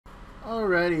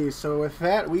Alrighty, so with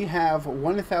that, we have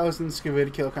 1,000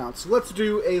 Skavid kill counts. So let's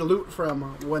do a loot from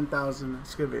 1,000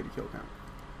 Skavid kill count.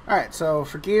 Alright, so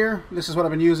for gear, this is what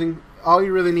I've been using. All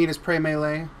you really need is Prey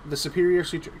Melee. The superior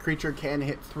creature can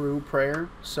hit through Prayer,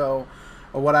 so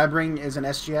what I bring is an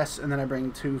SGS, and then I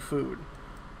bring 2 food.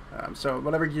 So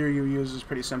whatever gear you use is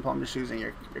pretty simple. I'm just using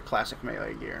your classic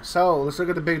melee gear. So let's look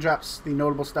at the big drops. The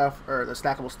notable stuff, or the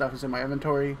stackable stuff, is in my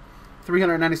inventory.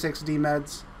 396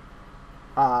 D-meds.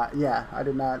 Yeah, I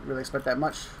did not really expect that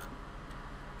much.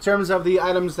 In terms of the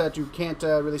items that you can't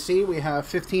really see, we have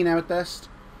 15 Amethyst,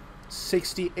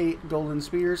 68 Golden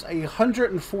Spears,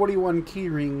 141 Key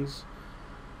Rings.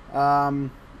 I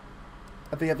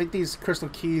think these crystal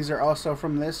keys are also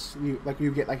from this.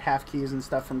 You get like half keys and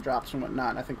stuff from drops and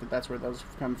whatnot. I think that's where those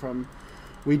come from.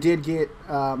 We did get,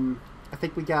 I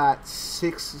think we got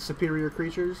 6 superior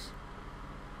creatures.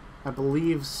 I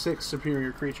believe 6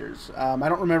 superior creatures. I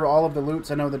don't remember all of the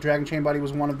loots. I know the Dragon Chain Body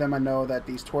was one of them. I know that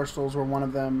these Torstals were one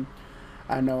of them.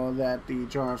 I know that the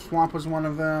Jar of Swamp was one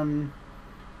of them.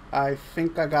 I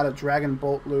think I got a Dragon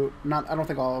Bolt loot. I don't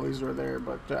think all of these were there,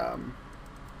 but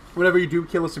whenever you do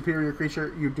kill a superior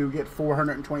creature, you do get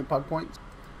 420 pug points.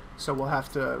 So we'll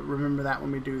have to remember that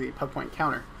when we do the pug point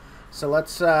counter. So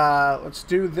let's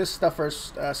do this stuff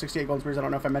first. 68 Golden Spears. I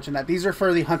don't know if I mentioned that. These are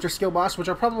for the Hunter skill boss, which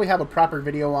I'll probably have a proper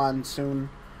video on soon,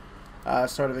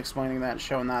 sort of explaining that and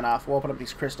showing that off. We'll open up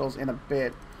these crystals in a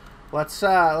bit. Let's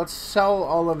sell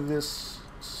all of this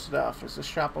stuff. Is this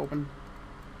shop open?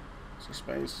 Is there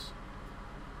space?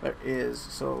 There is.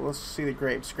 So let's see the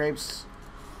grapes. Grapes.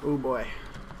 Oh boy.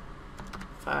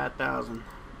 5,000.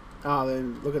 Oh,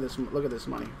 then look at this. Look at this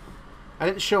money. I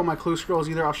didn't show my clue scrolls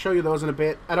either. I'll show you those in a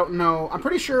bit. I don't know. I'm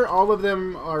pretty sure all of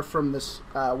them are from this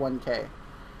 1K,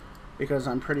 because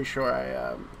I'm pretty sure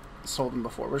I sold them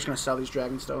before. We're just gonna sell these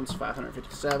dragon stones.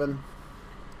 557.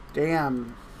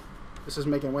 Damn, this is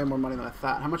making way more money than I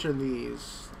thought. How much are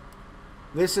these?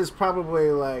 This is probably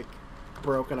like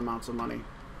broken amounts of money.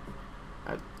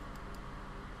 I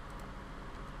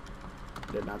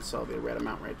did not sell the red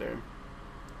amount right there.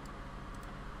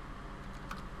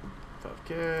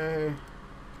 5K,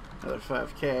 another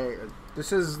 5K.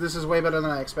 This is way better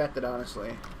than I expected,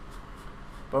 honestly.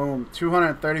 Boom,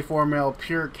 234 mil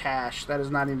pure cash. That is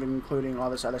not even including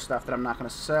all this other stuff that I'm not going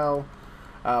to sell.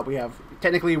 We have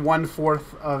technically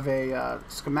 1/4 of a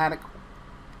schematic,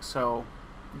 so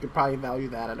you could probably value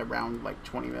that at around like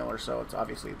 20 mil or so.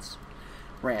 It's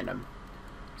random.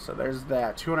 So there's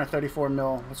that, 234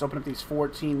 mil. Let's open up these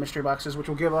 14 mystery boxes, which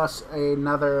will give us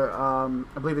another, I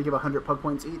believe they give 100 pug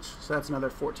points each, so that's another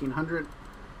 1,400.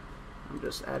 I'm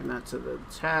just adding that to the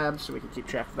tab so we can keep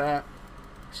track of that.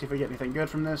 See if we get anything good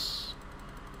from this.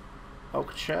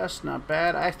 Oak chest, not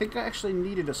bad. I think I actually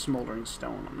needed a smoldering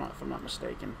stone, if I'm not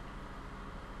mistaken.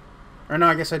 Or no,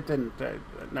 I guess I didn't.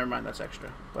 Never mind, that's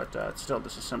extra. But it's still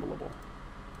disassemblable.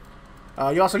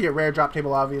 You also get rare drop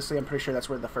table, obviously. I'm pretty sure that's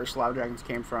where the first Lava Dragons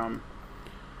came from.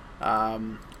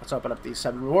 Let's open up these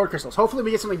 7 reward crystals. Hopefully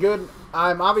we get something good.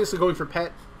 I'm obviously going for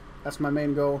pet. That's my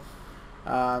main goal.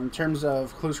 In terms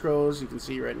of clue scrolls, you can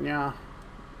see right now,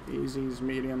 easies,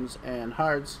 mediums, and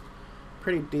hards.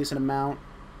 Pretty decent amount.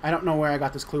 I don't know where I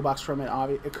got this clue box from.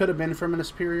 It could have been from a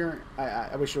superior.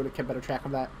 I wish I would have kept better track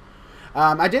of that.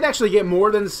 I did actually get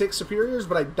more than 6 superiors,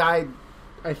 but I died,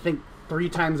 I think, 3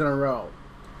 times in a row.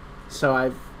 So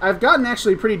I've gotten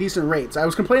actually pretty decent rates. I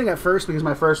was complaining at first because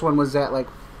my first one was at like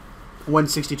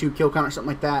 162 kill count or something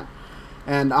like that,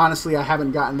 and honestly I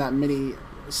haven't gotten that many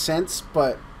since.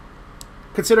 But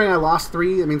considering I lost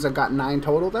 3, it means I've got 9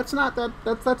 total. That's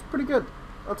pretty good.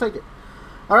 I'll take it.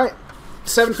 All right,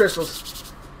 7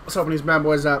 crystals. Let's open these bad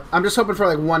boys up. I'm just hoping for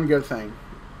like one good thing.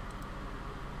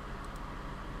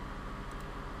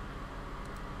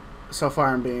 So far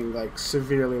I'm being like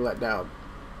severely let down.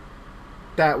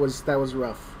 That was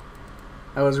rough.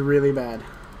 That was really bad.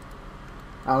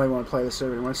 I don't even want to play this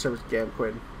server anymore. This server's damn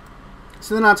quid.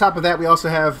 So then on top of that, we also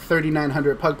have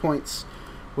 3,900 pug points,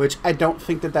 which I don't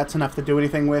think that's enough to do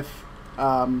anything with.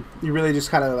 You really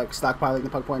just kind of like stockpiling the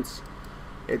pug points.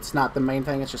 It's not the main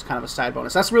thing. It's just kind of a side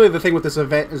bonus. That's really the thing with this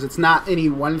event, is it's not any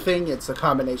one thing. It's a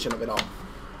combination of it all.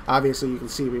 Obviously, you can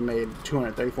see we made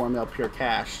 234 mil pure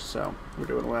cash, so we're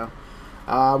doing well.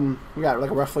 We got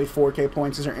like roughly 4K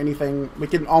points. Is there anything we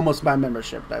can almost buy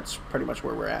membership? That's pretty much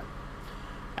where we're at,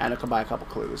 and I can buy a couple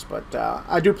clues. But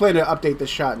I do plan to update this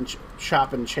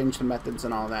shop and change the methods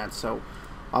and all that. So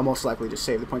I'll most likely just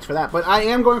save the points for that. But I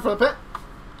am going for the pit.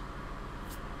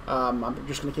 I'm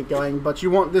just gonna keep going. But you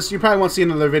probably won't see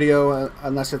another video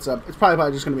unless it's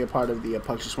probably just gonna be a part of the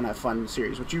Pugs Just Wanna Have Fun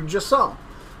series, which you just saw.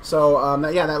 So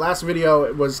yeah, that last video,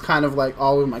 it was kind of like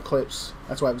all of my clips.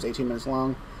 That's why it was 18 minutes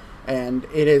long. and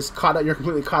it is caught up. You're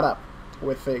completely caught up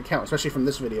with the account, especially from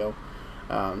this video.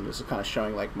 This is kind of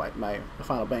showing like the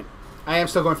final bank. I am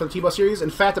still going for the T-Bow series. In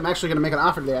fact, I'm actually going to make an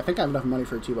offer today. I think I have enough money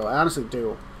for a T-Bow. I honestly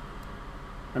do.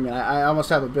 I mean, I almost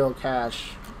have a bill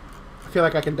cash. I feel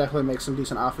like I can definitely make some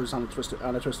decent offers on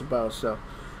a twisted bow. So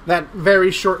that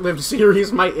very short-lived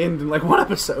series might end in like one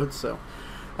episode. So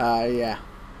yeah.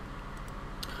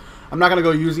 I'm not going to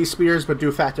go use these spears, but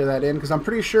do factor that in, because I'm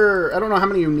pretty sure, I don't know how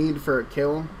many you need for a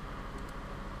kill.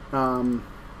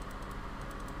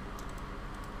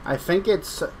 I think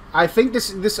this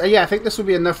would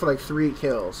be enough for like 3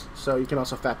 kills, so you can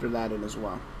also factor that in as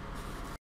well.